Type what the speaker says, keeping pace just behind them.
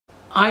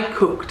I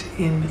cooked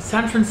in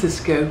San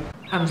Francisco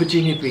and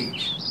Virginia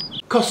Beach,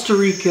 Costa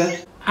Rica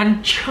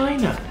and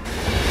China,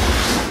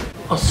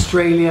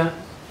 Australia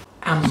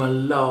and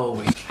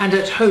Malawi, and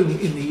at home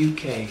in the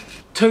UK.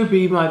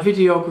 Toby, my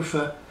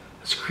videographer,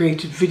 has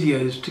created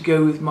videos to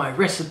go with my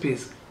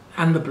recipes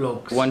and the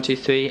blogs. 1, 2,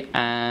 3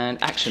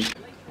 and action.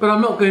 But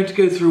I'm not going to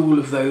go through all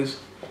of those.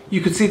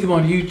 You could see them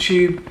on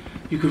YouTube,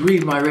 you could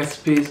read my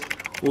recipes,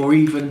 or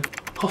even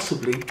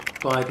possibly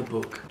buy the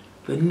book.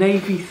 The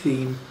Navy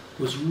theme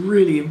was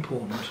really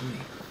important to me.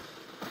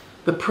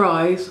 The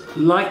prize,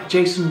 like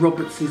Jason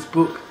Roberts'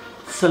 book,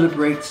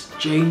 celebrates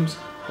James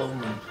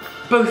Holman.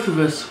 Both of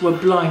us were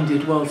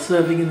blinded while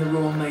serving in the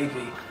Royal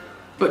Navy,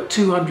 but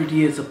 200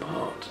 years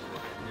apart.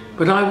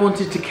 But I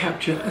wanted to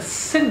capture a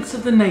sense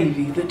of the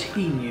Navy that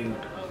he knew.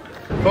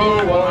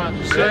 For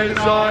one says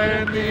I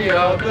and the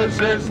other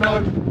says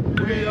no.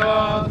 We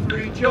are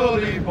three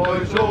jolly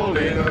boys all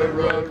in a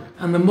row.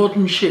 And the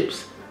modern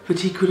ships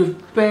that he could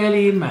have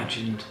barely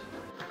imagined.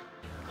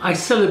 I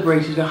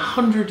celebrated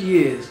 100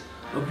 years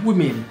of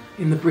women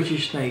in the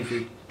British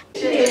Navy.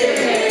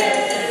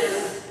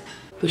 Cheers!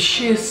 The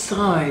sheer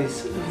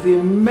size of the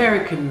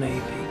American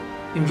Navy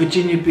in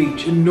Virginia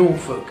Beach and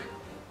Norfolk.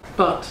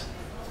 But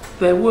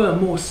there were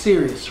more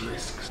serious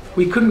risks.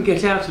 We couldn't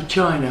get out of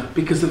China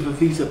because of a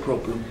visa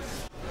problem.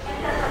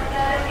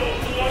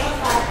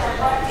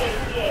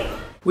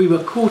 We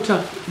were caught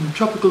up in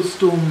Tropical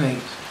Storm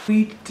Nate.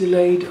 We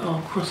delayed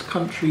our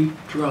cross-country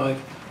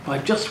drive by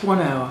just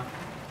 1 hour.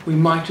 We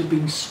might have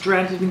been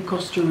stranded in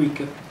Costa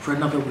Rica for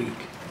another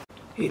week.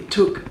 It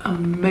took a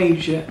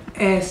major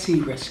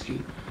air-sea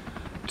rescue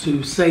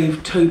to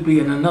save Toby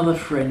and another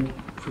friend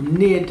from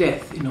near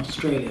death in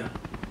Australia.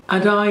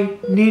 And I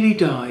nearly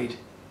died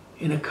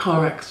in a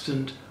car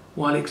accident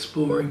while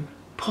exploring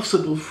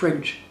possible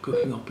French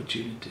cooking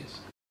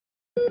opportunities.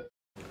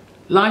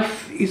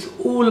 Life is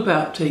all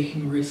about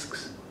taking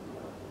risks,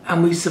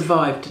 and we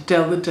survived to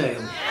tell the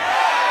tale.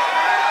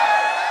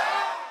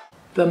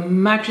 The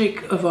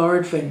magic of our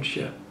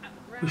adventure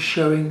was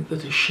showing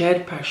that a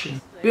shared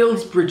passion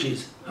builds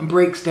bridges and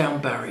breaks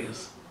down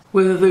barriers.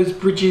 Whether those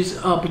bridges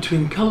are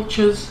between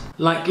cultures,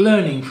 like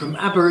learning from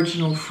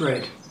Aboriginal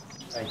Fred.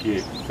 Thank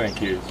you,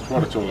 it's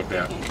what it's all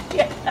about.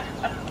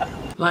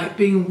 Like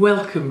being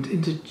welcomed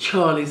into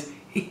Charlie's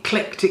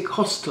eclectic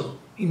hostel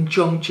in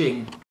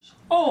Chongqing.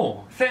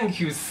 Oh, thank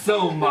you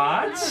so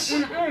much.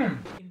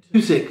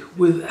 Music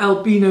with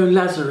Albino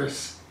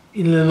Lazarus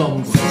in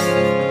Lilongwe.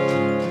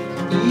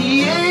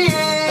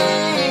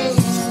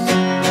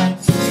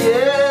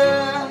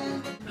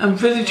 And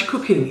village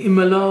cooking in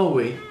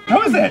Malawi.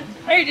 How is it?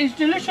 It is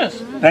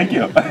delicious. Thank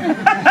you.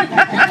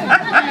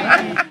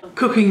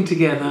 Cooking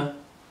together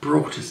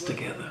brought us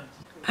together.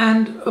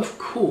 And of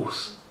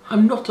course,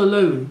 I'm not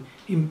alone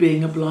in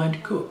being a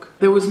blind cook.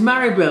 There was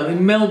Maribel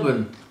in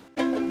Melbourne.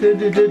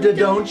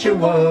 Don't you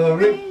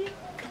worry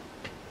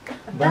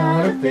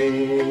about a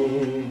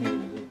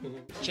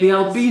thing. The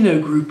albino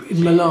group in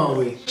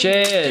Malawi.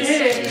 Cheers!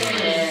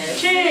 Cheers!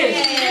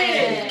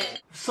 Cheers!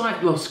 The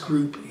sight loss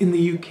group in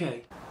the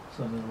UK.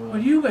 Well,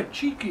 you went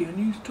cheeky and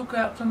you took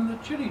out some of the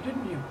chilli,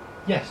 didn't you?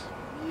 Yes,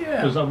 Yeah.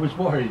 because I was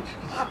worried.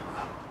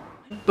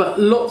 But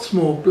lots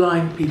more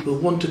blind people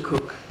want to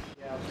cook.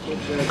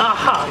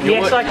 Aha!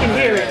 Yes, I can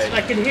hear it.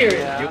 I can hear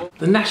it.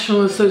 The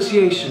National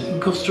Association in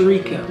Costa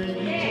Rica.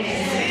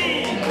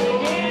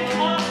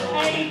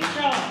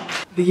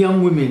 The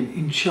young women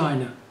in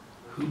China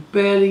who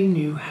barely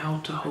knew how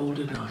to hold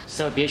a knife.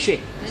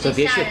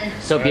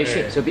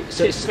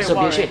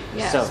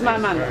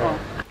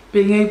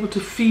 Being able to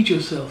feed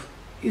yourself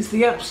is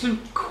the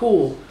absolute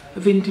core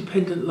of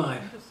independent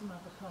life.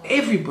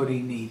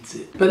 Everybody needs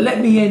it. But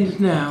let me end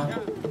now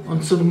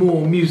on some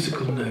more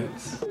musical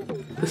notes.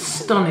 The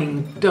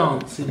stunning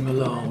dance in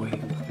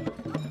Malawi.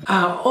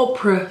 Our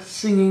opera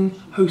singing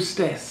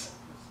hostess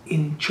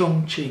in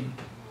Chongqing.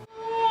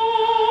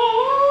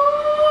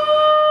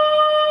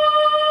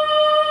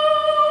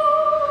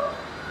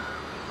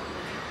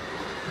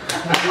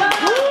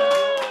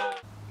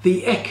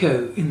 The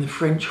echo in the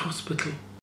French hospital.